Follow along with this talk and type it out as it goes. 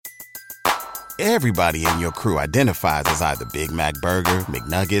Everybody in your crew identifies as either Big Mac Burger,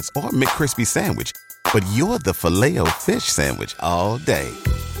 McNuggets, or McCrispy Sandwich. But you're the Filet-O-Fish Sandwich all day.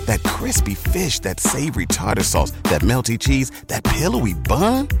 That crispy fish, that savory tartar sauce, that melty cheese, that pillowy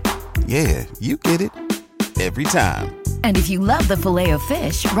bun. Yeah, you get it. Every time. And if you love the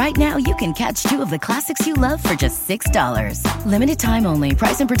Filet-O-Fish, right now you can catch two of the classics you love for just $6. Limited time only.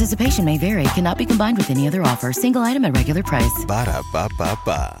 Price and participation may vary. Cannot be combined with any other offer. Single item at regular price.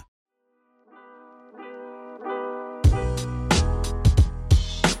 Ba-da-ba-ba-ba.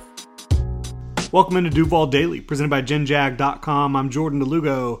 Welcome into Duval Daily, presented by GenJag.com. I'm Jordan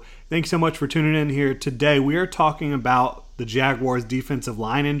DeLugo. Thanks so much for tuning in here today. We are talking about the Jaguars' defensive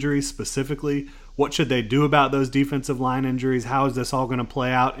line injuries specifically. What should they do about those defensive line injuries? How is this all going to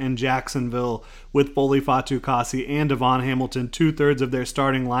play out in Jacksonville with Foley Fatukasi and Devon Hamilton, 2/3 of their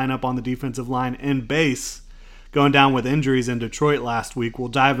starting lineup on the defensive line in base, going down with injuries in Detroit last week? We'll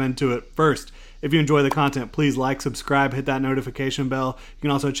dive into it first. If you enjoy the content, please like, subscribe, hit that notification bell. You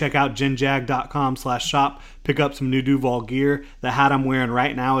can also check out genjag.com/shop, pick up some new Duval gear. The hat I'm wearing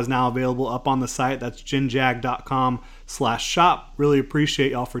right now is now available up on the site. That's genjag.com/shop. Really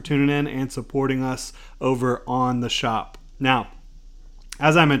appreciate y'all for tuning in and supporting us over on the shop. Now,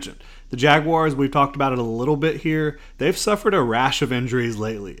 as I mentioned, the Jaguars, we've talked about it a little bit here. They've suffered a rash of injuries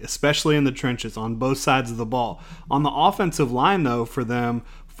lately, especially in the trenches on both sides of the ball. On the offensive line, though, for them,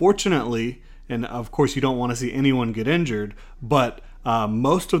 fortunately, and of course you don't want to see anyone get injured, but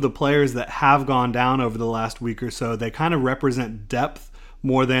most of the players that have gone down over the last week or so, they kind of represent depth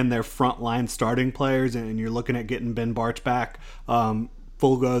more than their frontline starting players, and you're looking at getting Ben Bartch back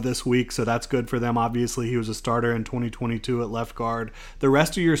full go this week, so that's good for them. Obviously, he was a starter in 2022 at left guard. The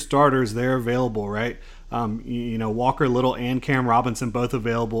rest of your starters, they're available, right? Walker Little and Cam Robinson both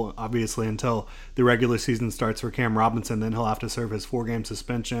available, obviously, until the regular season starts for Cam Robinson. Then he'll have to serve his 4-game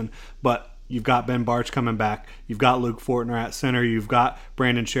suspension. But you've got Ben Bartch coming back. You've got Luke Fortner at center. You've got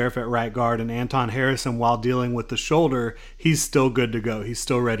Brandon Sheriff at right guard. And Anton Harrison, while dealing with the shoulder, he's still good to go. He's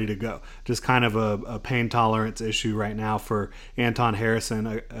still ready to go. Just kind of a pain tolerance issue right now for Anton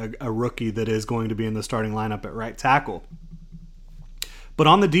Harrison, a rookie that is going to be in the starting lineup at right tackle. But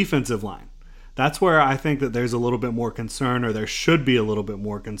on the defensive line, that's where I think that there's a little bit more concern, or there should be a little bit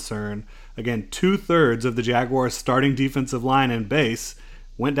more concern. Again, 2/3 of the Jaguars' starting defensive line and base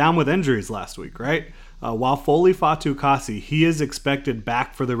went down with injuries last week, right? While Foley Fatukasi, he is expected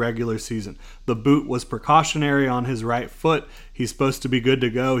back for the regular season. The boot was precautionary on his right foot. He's supposed to be good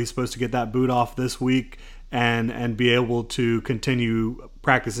to go. He's supposed to get that boot off this week and be able to continue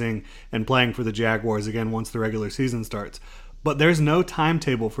practicing and playing for the Jaguars again once the regular season starts. But there's no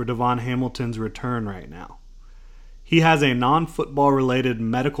timetable for Devon Hamilton's return right now. He has a non-football related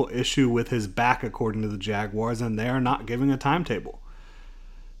medical issue with his back, according to the Jaguars, and they are not giving a timetable.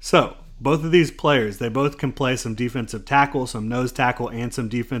 So, both of these players, they both can play some defensive tackle, some nose tackle, and some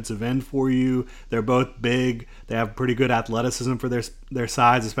defensive end for you. They're both big. They have pretty good athleticism for their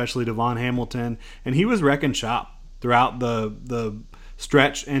size, especially Devon Hamilton. And he was wrecking shop throughout the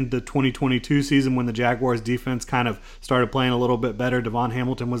stretch in the 2022 season when the Jaguars defense kind of started playing a little bit better. Devon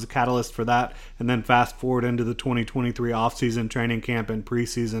Hamilton was a catalyst for that. And then fast forward into the 2023 offseason, training camp, and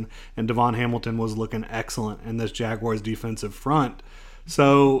preseason, and Devon Hamilton was looking excellent in this Jaguars defensive front.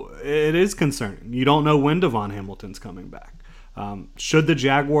 So it is concerning. You don't know when Devon Hamilton's coming back. Should the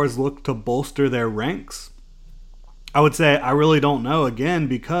Jaguars look to bolster their ranks? I would say I really don't know, again,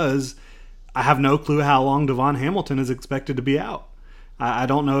 because I have no clue how long Devon Hamilton is expected to be out. I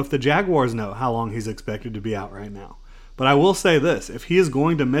don't know if the Jaguars know how long he's expected to be out right now. But I will say this, if he is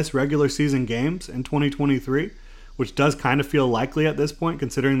going to miss regular season games in 2023, which does kind of feel likely at this point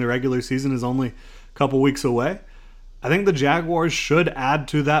considering the regular season is only a couple weeks away, I think the Jaguars should add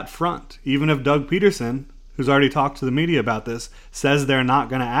to that front. Even if Doug Peterson, who's already talked to the media about this, says they're not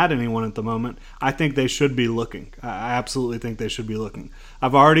going to add anyone at the moment, I think they should be looking. I absolutely think they should be looking.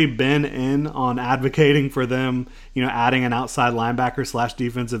 I've already been in on advocating for them, adding an outside linebacker /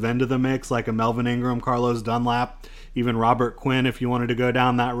 defensive end to the mix, like a Melvin Ingram, Carlos Dunlap, even Robert Quinn, if you wanted to go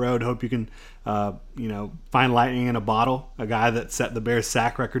down that road. Hope you can find lightning in a bottle. A guy that set the Bears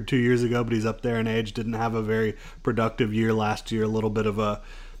sack record 2 years ago, but he's up there in age, didn't have a very productive year last year. A little bit of a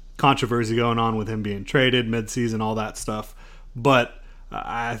controversy going on with him being traded midseason, all that stuff. But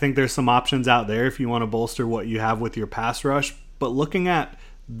I think there's some options out there if you want to bolster what you have with your pass rush. But looking at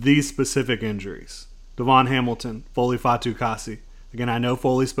these specific injuries, Devon Hamilton, Foley Fatukasi. Again, I know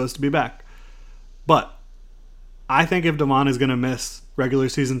Foley's supposed to be back. But I think if Devon is going to miss regular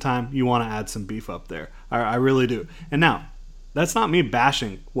season time, you want to add some beef up there. I really do. And now, that's not me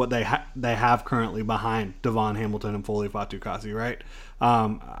bashing what they have currently behind Devon Hamilton and Foley Fatukasi, right?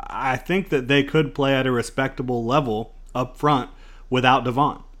 I think that they could play at a respectable level up front without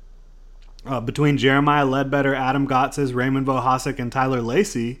Devon. Between Jeremiah Ledbetter, Adam Gotsis, Raymond Vohasek, and Tyler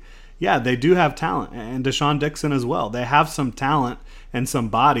Lacey, yeah, they do have talent, and Deshaun Dixon as well. They have some talent and some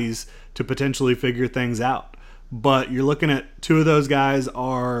bodies to potentially figure things out. But you're looking at two of those guys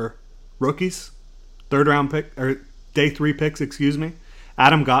are rookies, day 3 picks, excuse me.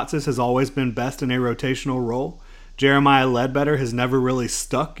 Adam Gotsis has always been best in a rotational role. Jeremiah Ledbetter has never really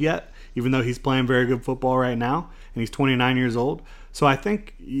stuck yet, even though he's playing very good football right now, and he's 29 years old. So I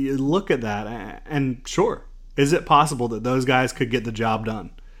think you look at that, and sure, is it possible that those guys could get the job done?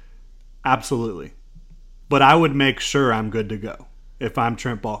 Absolutely. But I would make sure I'm good to go if I'm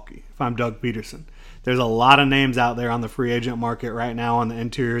Trent Baalke, if I'm Doug Peterson. There's a lot of names out there on the free agent market right now on the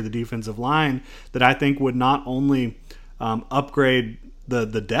interior of the defensive line that I think would not only upgrade the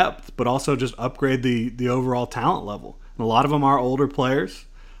depth, but also just upgrade the overall talent level. And a lot of them are older players,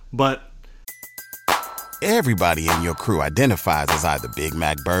 but Everybody in your crew identifies as either Big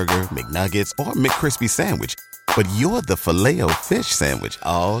Mac Burger, McNuggets, or McCrispy Sandwich. But you're the Filet-O-Fish Sandwich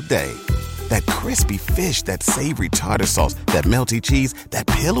all day. That crispy fish, that savory tartar sauce, that melty cheese, that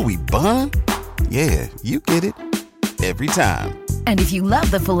pillowy bun. Yeah, you get it. Every time. And if you love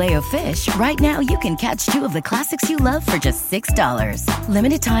the Filet-O-Fish, right now you can catch 2 of the classics you love for just $6.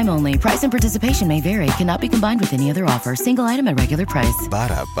 Limited time only. Price and participation may vary. Cannot be combined with any other offer. Single item at regular price.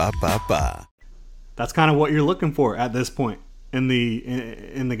 Ba-da-ba-ba-ba. That's kind of what you're looking for at this point in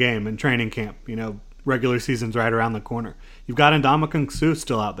the game, in training camp. You know, regular season's right around the corner. You've got Ndamukong Suh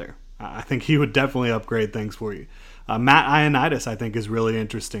still out there. I think he would definitely upgrade things for you. Matt Ioannidis, I think, is really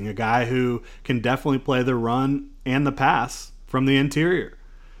interesting. A guy who can definitely play the run and the pass from the interior.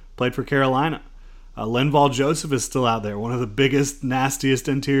 Played for Carolina. Linval Joseph is still out there. One of the biggest, nastiest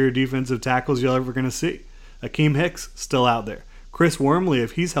interior defensive tackles you're ever going to see. Akeem Hicks still out there. Chris Wormley,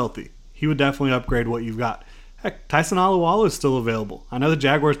 if he's healthy, he would definitely upgrade what you've got. Heck, Tyson Alualu is still available. I know the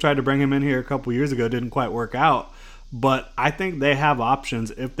Jaguars tried to bring him in here a couple years ago. Didn't quite work out. But I think they have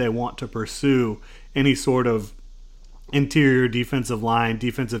options if they want to pursue any sort of interior defensive line,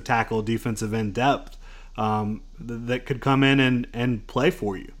 defensive tackle, defensive end depth that could come in and play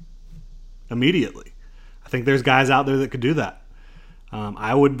for you immediately. I think there's guys out there that could do that.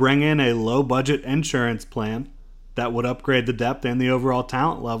 I would bring in a low-budget insurance plan that would upgrade the depth and the overall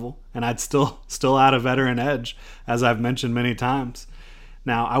talent level, and I'd still add a veteran edge, as I've mentioned many times.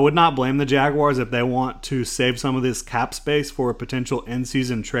 Now, I would not blame the Jaguars if they want to save some of this cap space for a potential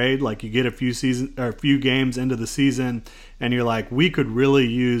in-season trade. Like, you get a few games into the season, and you're like, we could really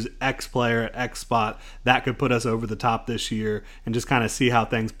use X player at X spot. That could put us over the top this year, and just kind of see how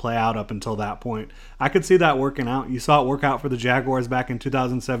things play out up until that point. I could see that working out. You saw it work out for the Jaguars back in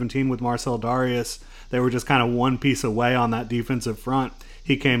 2017 with Marcel Darius. They were just kind of one piece away on that defensive front.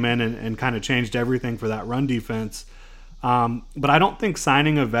 He came in and kind of changed everything for that run defense. But I don't think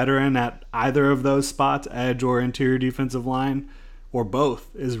signing a veteran at either of those spots, edge or interior defensive line, or both,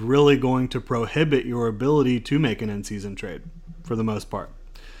 is really going to prohibit your ability to make an in-season trade for the most part.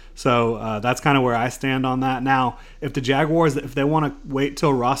 So that's kind of where I stand on that. Now, if the Jaguars, if they want to wait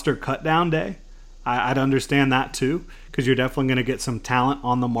till roster cut-down day, I'd understand that too, because you're definitely going to get some talent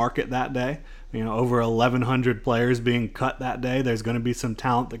on the market that day. You know, over 1,100 players being cut that day. There's going to be some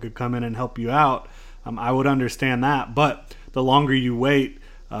talent that could come in and help you out. I would understand that, but the longer you wait,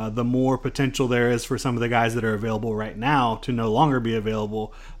 the more potential there is for some of the guys that are available right now to no longer be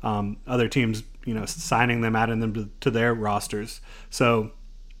available. Other teams, you know, signing them, adding them to their rosters. So,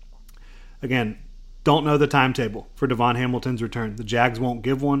 again, don't know the timetable for Devon Hamilton's return. The Jags won't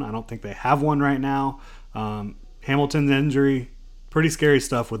give one. I don't think they have one right now. Hamilton's injury, pretty scary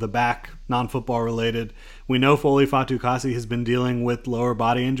stuff with a back, non-football related. We know Foley Fatukasi has been dealing with lower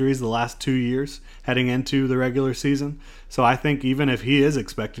body injuries the last 2 years heading into the regular season. So I think even if he is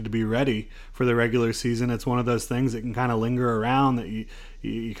expected to be ready for the regular season, it's one of those things that can kind of linger around that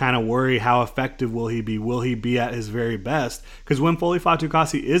you kind of worry, how effective will he be? Will he be at his very best? Because when Foley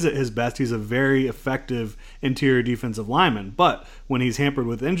Fatukasi is at his best, he's a very effective interior defensive lineman. But when he's hampered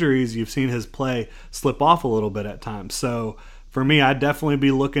with injuries, you've seen his play slip off a little bit at times. So for me, I'd definitely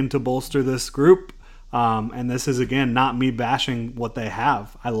be looking to bolster this group. And this is, again, not me bashing what they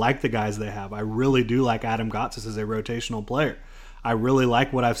have. I like the guys they have. I really do like Adam Gotsis as a rotational player. I really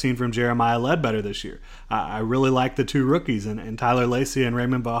like what I've seen from Jeremiah Ledbetter this year. I really like the 2 rookies and Tyler Lacey and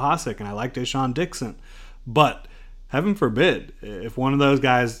Raymond Vohasek, and I like Deshaun Dixon. But heaven forbid, if one of those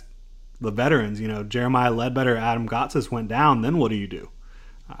guys, the veterans, you know, Jeremiah Ledbetter, Adam Gotsis went down, then what do you do?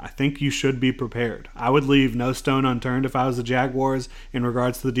 I think you should be prepared. I would leave no stone unturned if I was the Jaguars in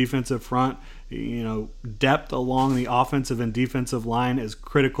regards to the defensive front. Depth along the offensive and defensive line is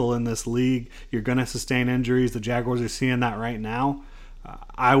critical in this league. You're going to sustain injuries. The Jaguars are seeing that right now.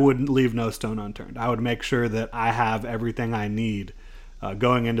 I wouldn't leave no stone unturned. I would make sure that I have everything I need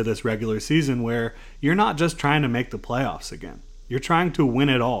going into this regular season, where you're not just trying to make the playoffs again. You're trying to win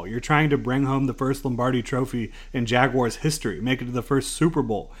it all. You're trying to bring home the first Lombardi Trophy in Jaguars history, make it to the first Super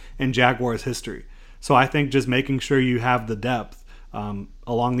Bowl in Jaguars history. So I think just making sure you have the depth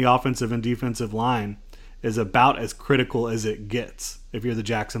along the offensive and defensive line is about as critical as it gets if you're the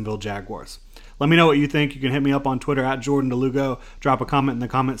Jacksonville Jaguars. Let me know what you think. You can hit me up on Twitter at Jordan DeLugo. Drop a comment in the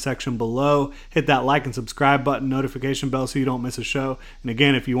comment section below. Hit that like and subscribe button, notification bell so you don't miss a show. And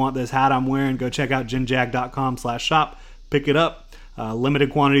again, if you want this hat I'm wearing, go check out ginjag.com/shop. Pick it up.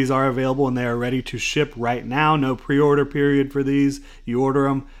 Limited quantities are available and they are ready to ship right now. No pre-order period for these. You order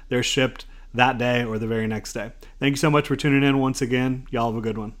them, they're shipped that day or the very next day. Thank you so much for tuning in once again. Y'all have a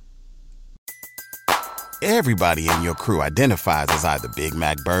good one. Everybody in your crew identifies as either Big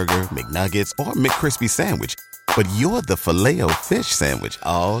Mac Burger, McNuggets, or McCrispy Sandwich. But you're the Filet-O-Fish Sandwich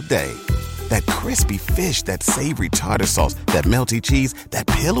all day. That crispy fish, that savory tartar sauce, that melty cheese, that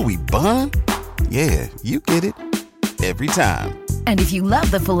pillowy bun. Yeah, you get it. Every time. And if you love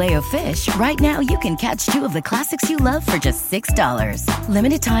the Filet-O-Fish, right now you can catch two of the classics you love for just $6.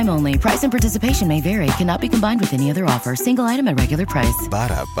 Limited time only. Price and participation may vary. Cannot be combined with any other offer. Single item at regular price.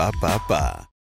 Ba-da-ba-ba-ba.